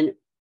 And then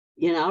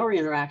in our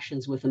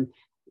interactions with them,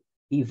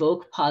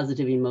 evoke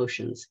positive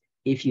emotions.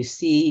 If you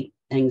see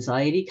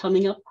anxiety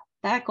coming up,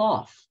 back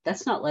off.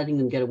 That's not letting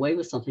them get away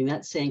with something.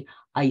 That's saying,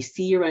 I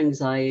see your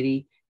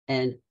anxiety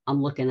and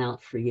I'm looking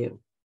out for you.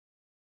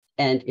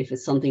 And if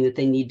it's something that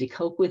they need to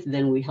cope with,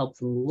 then we help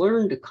them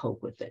learn to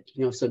cope with it.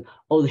 So,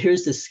 oh,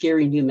 here's this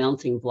scary new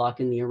mounting block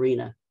in the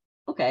arena.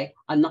 Okay,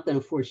 I'm not going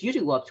to force you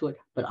to go up to it,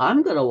 but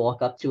I'm going to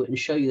walk up to it and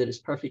show you that it's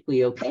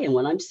perfectly okay. And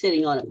when I'm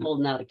sitting on it,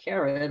 holding out a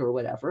carrot or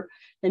whatever,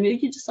 then maybe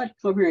you decide to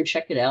come over here and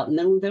check it out, and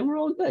then we're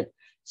all good.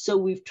 So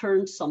we've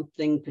turned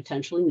something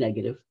potentially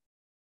negative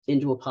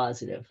into a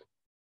positive.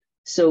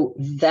 So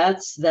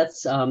that's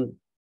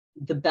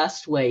the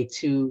best way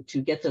to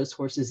get those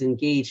horses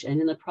engaged, and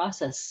in the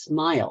process,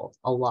 smile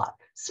a lot,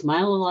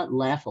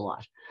 laugh a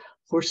lot.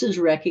 Horses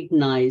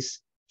recognize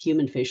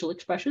human facial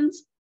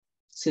expressions,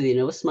 so they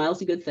know a smile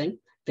is a good thing.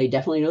 They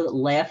definitely know that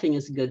laughing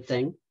is a good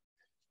thing.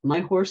 My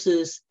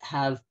horses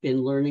have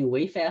been learning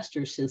way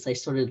faster since I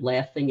started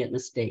laughing at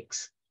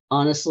mistakes.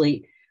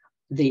 Honestly,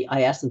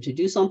 I ask them to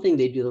do something,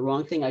 they do the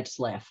wrong thing, I just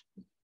laugh.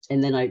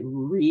 And then I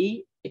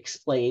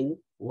re-explain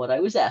what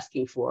I was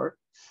asking for.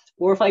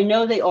 Or if I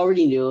know they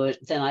already knew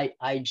it, then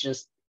I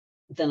just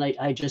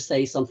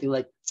say something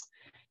like,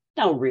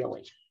 "Now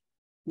really,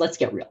 let's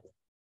get real.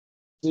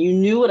 You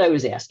knew what I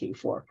was asking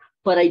for,"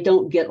 but I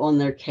don't get on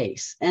their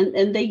case.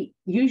 And they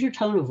use your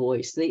tone of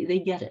voice. They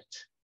get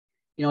it.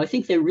 I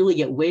think they really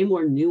get way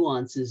more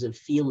nuances of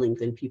feeling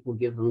than people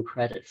give them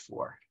credit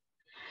for.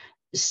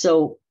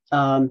 So,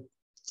 and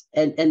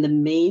the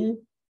main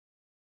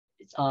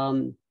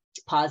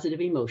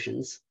positive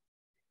emotions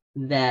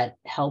that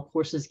help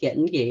horses get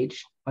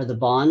engaged are the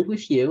bond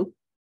with you,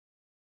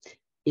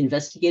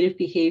 investigative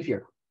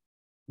behavior.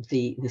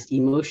 This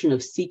emotion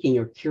of seeking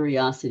or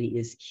curiosity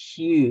is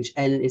huge,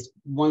 and it's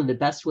one of the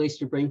best ways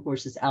to bring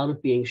horses out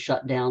of being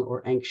shut down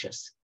or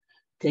anxious.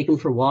 Take them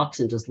for walks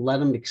and just let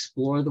them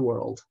explore the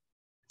world.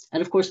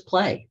 And of course,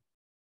 play.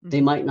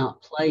 They might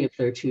not play if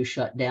they're too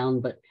shut down,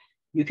 but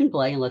you can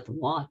play and let them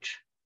watch.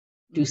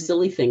 Do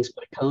silly things,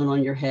 put a cone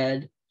on your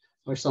head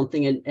or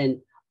something,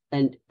 and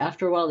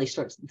after a while they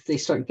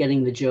start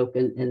getting the joke,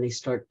 and they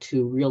start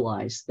to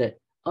realize that,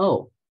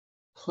 oh,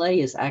 play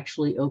is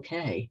actually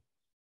okay.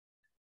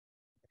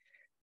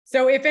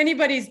 So if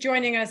anybody's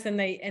joining us and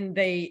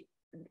they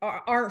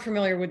aren't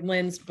familiar with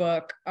Lynn's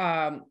book,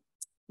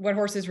 What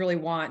Horses Really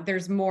Want,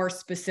 there's more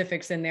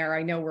specifics in there.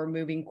 I know we're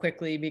moving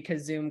quickly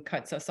because Zoom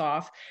cuts us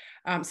off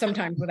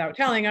sometimes without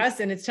telling us,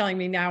 and it's telling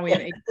me now we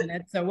have 8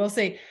 minutes. So we'll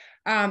see.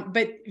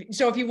 But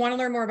so if you want to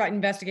learn more about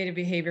investigative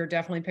behavior,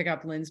 definitely pick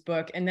up Lynn's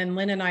book. And then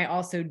Lynn and I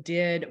also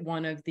did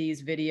one of these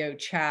video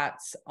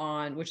chats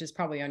which is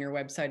probably on your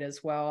website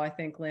as well, I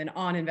think, Lynn,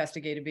 on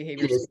investigative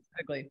behavior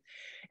specifically.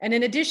 And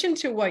in addition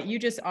to what you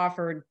just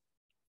offered,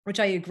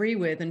 which I agree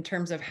with in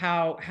terms of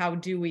how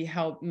do we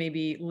help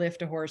maybe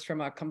lift a horse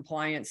from a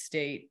compliant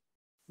state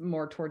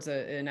more towards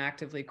an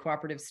actively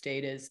cooperative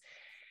state, is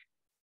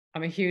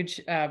I'm a huge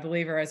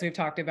believer, as we've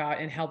talked about,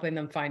 in helping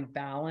them find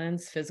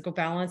balance, physical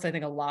balance. I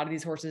think a lot of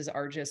these horses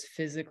are just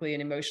physically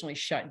and emotionally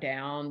shut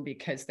down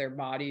because their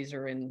bodies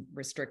are in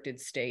restricted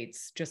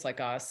states, just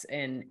like us.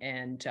 And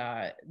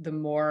the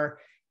more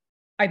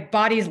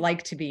bodies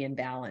like to be in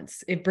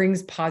balance, it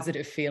brings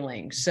positive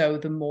feeling. So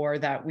the more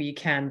that we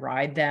can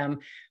ride them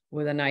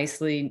with a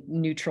nicely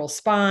neutral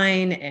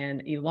spine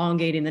and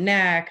elongating the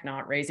neck,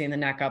 not raising the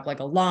neck up like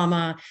a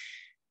llama,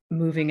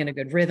 moving in a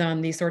good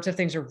rhythm. These sorts of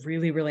things are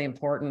really, really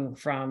important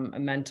from a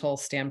mental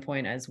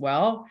standpoint as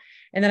well.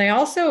 And then I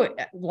also,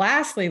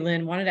 lastly,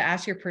 Lynn, wanted to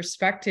ask your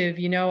perspective.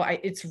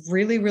 It's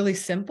really, really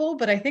simple,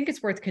 but I think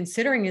it's worth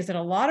considering is that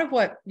a lot of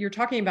what you're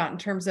talking about in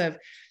terms of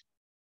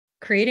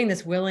creating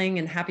this willing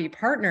and happy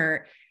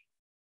partner,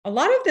 a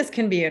lot of this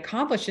can be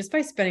accomplished just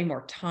by spending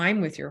more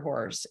time with your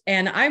horse.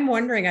 And I'm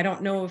wondering, I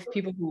don't know if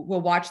people who will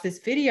watch this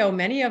video,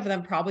 many of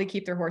them probably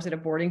keep their horse at a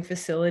boarding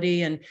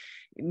facility and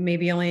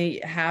maybe only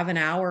have an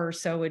hour or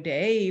so a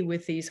day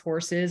with these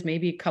horses,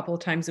 maybe a couple of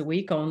times a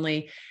week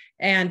only.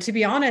 And to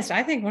be honest,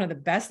 I think one of the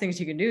best things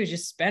you can do is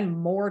just spend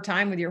more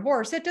time with your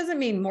horse. It doesn't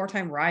mean more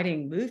time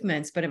riding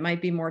movements, but it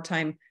might be more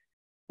time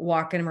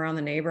walking him around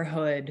the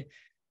neighborhood,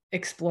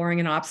 exploring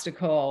an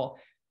obstacle,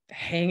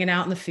 hanging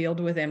out in the field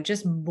with him,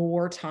 just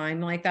more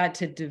time like that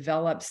to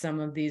develop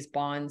some of these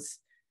bonds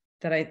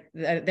that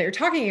you're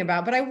talking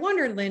about. But I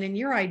wonder, Lynn, in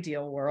your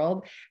ideal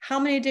world, how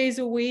many days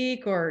a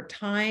week or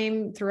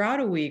time throughout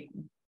a week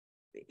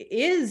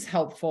is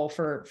helpful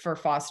for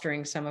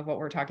fostering some of what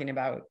we're talking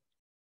about?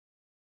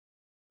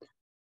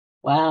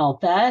 Wow,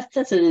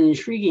 that's an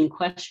intriguing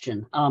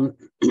question.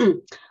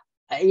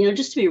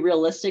 Just to be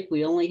realistic,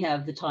 we only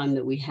have the time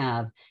that we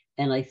have.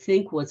 And I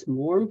think what's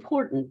more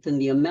important than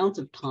the amount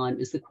of time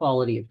is the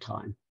quality of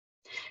time.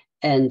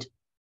 And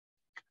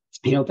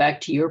Back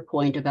to your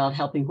point about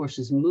helping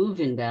horses move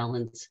in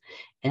balance.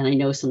 And I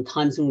know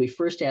sometimes when we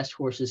first ask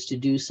horses to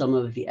do some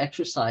of the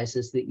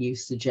exercises that you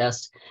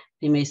suggest,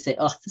 they may say,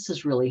 oh, this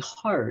is really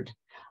hard.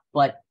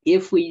 But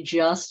if we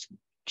just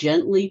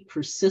gently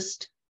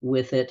persist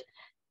with it,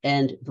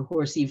 and the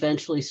horse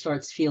eventually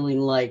starts feeling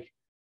like,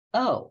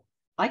 oh,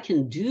 I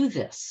can do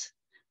this,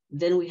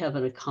 then we have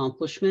an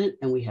accomplishment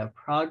and we have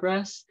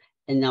progress.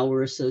 And now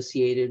we're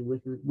associated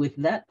with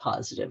that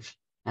positive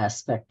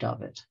aspect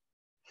of it.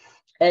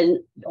 And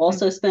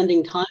also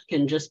spending time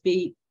can just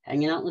be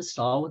hanging out in the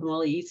stall with him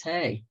while he eats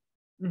hay,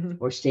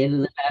 or standing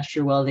in the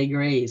pasture while they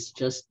graze,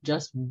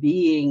 just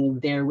being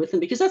there with them,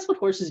 because that's what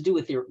horses do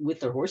with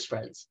their horse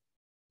friends.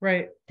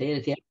 Right.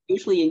 They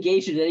usually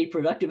engage in any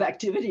productive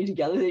activity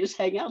together. They just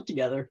hang out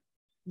together.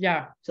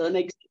 Yeah. So that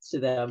makes sense to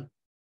them.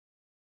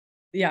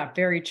 Yeah,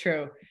 very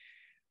true.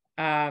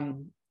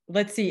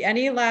 Let's see.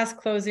 Any last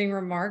closing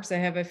remarks? I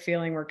have a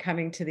feeling we're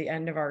coming to the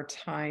end of our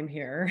time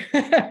here.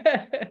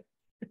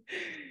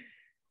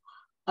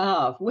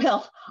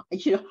 Well,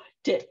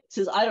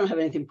 since I don't have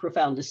anything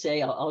profound to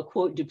say, I'll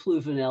quote de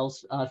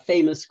Pluvinel's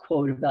famous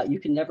quote about, you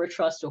can never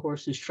trust a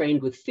horse who's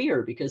trained with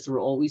fear, because there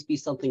will always be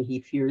something he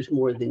fears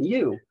more than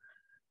you.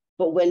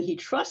 But when he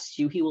trusts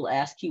you, he will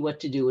ask you what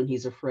to do when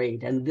he's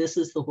afraid. And this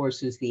is the horse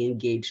who's the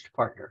engaged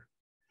partner,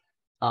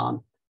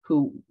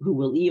 who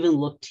will even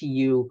look to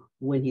you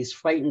when he's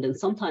frightened, and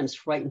sometimes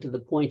frightened to the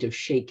point of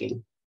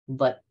shaking.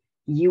 But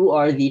you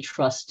are the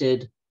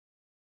trusted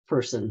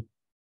person.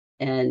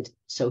 And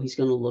so he's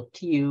going to look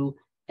to you.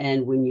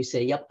 And when you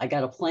say, yep, I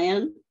got a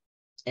plan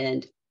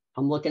and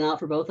I'm looking out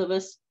for both of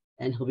us,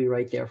 and he'll be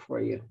right there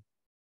for you.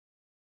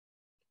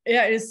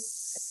 Yeah, it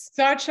is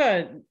such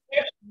a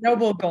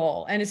noble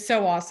goal. And it's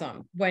so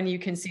awesome when you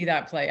can see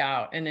that play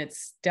out. And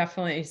it's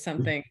definitely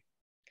something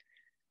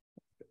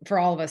for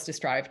all of us to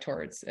strive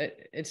towards.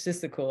 It's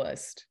just the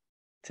coolest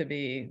to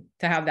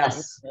have that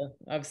level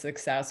of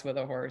success with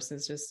a horse.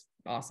 It's just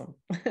awesome.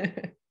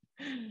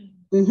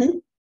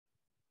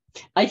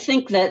 I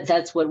think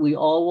that's what we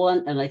all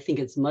want, and I think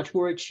it's much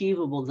more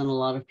achievable than a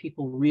lot of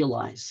people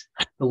realize.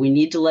 But we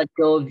need to let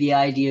go of the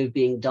idea of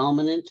being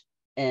dominant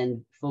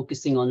and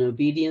focusing on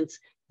obedience,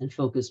 and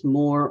focus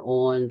more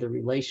on the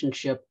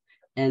relationship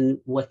and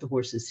what the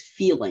horse is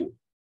feeling,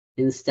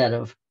 instead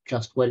of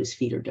just what his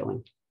feet are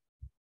doing.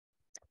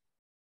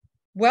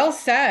 Well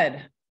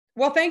said.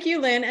 Well, thank you,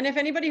 Lynn. And if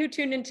anybody who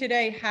tuned in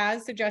today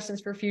has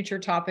suggestions for future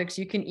topics,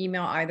 you can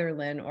email either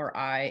Lynn or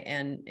I.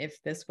 And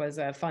if this was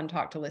a fun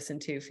talk to listen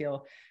to,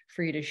 feel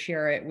free to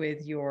share it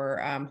with your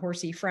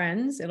horsey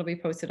friends. It'll be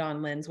posted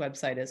on Lynn's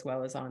website as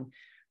well as on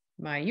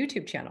my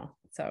YouTube channel.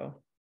 So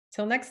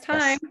till next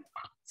time,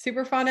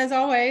 super fun as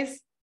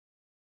always.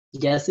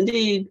 Yes,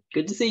 indeed.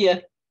 Good to see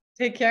you.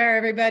 Take care,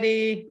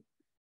 everybody.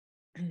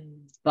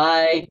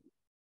 Bye.